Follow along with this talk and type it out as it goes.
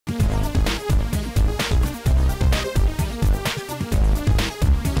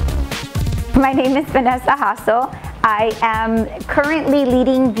My name is Vanessa Hassel. I am currently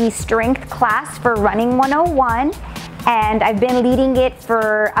leading the strength class for Running 101, and I've been leading it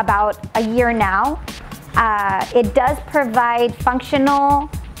for about a year now. It does provide functional,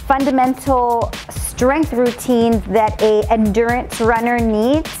 fundamental strength routines that an endurance runner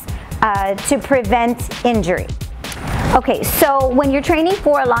needs to prevent injury. Okay, so when you're training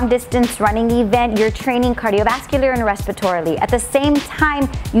for a long distance running event, you're training cardiovascular and respiratorily. At the same time,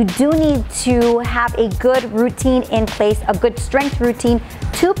 you do need to have a good routine in place, a good strength routine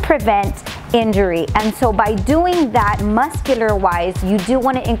to prevent injury. And so by doing that muscular-wise, you do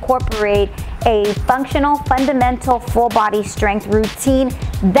want to incorporate a functional, fundamental, full body strength routine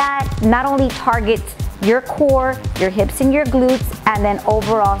that not only targets your core, your hips and your glutes, and then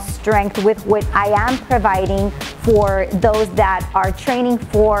overall strength with what I am providing for those that are training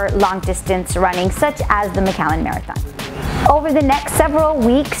for long distance running, such as the McAllen Marathon. Over the next several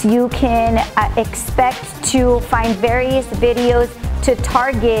weeks, you can expect to find various videos to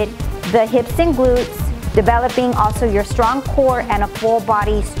target the hips and glutes, developing also your strong core and a full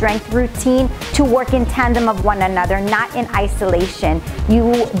body strength routine to work in tandem of one another, not in isolation.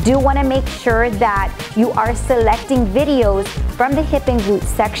 You do want to make sure that you are selecting videos from the hip and glute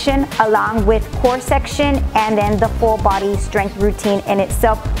section along with core section and then the full body strength routine in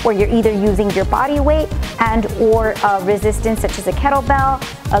itself, where you're either using your body weight and or resistance such as a kettlebell,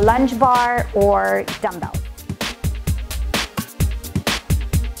 a lunge bar, or dumbbell.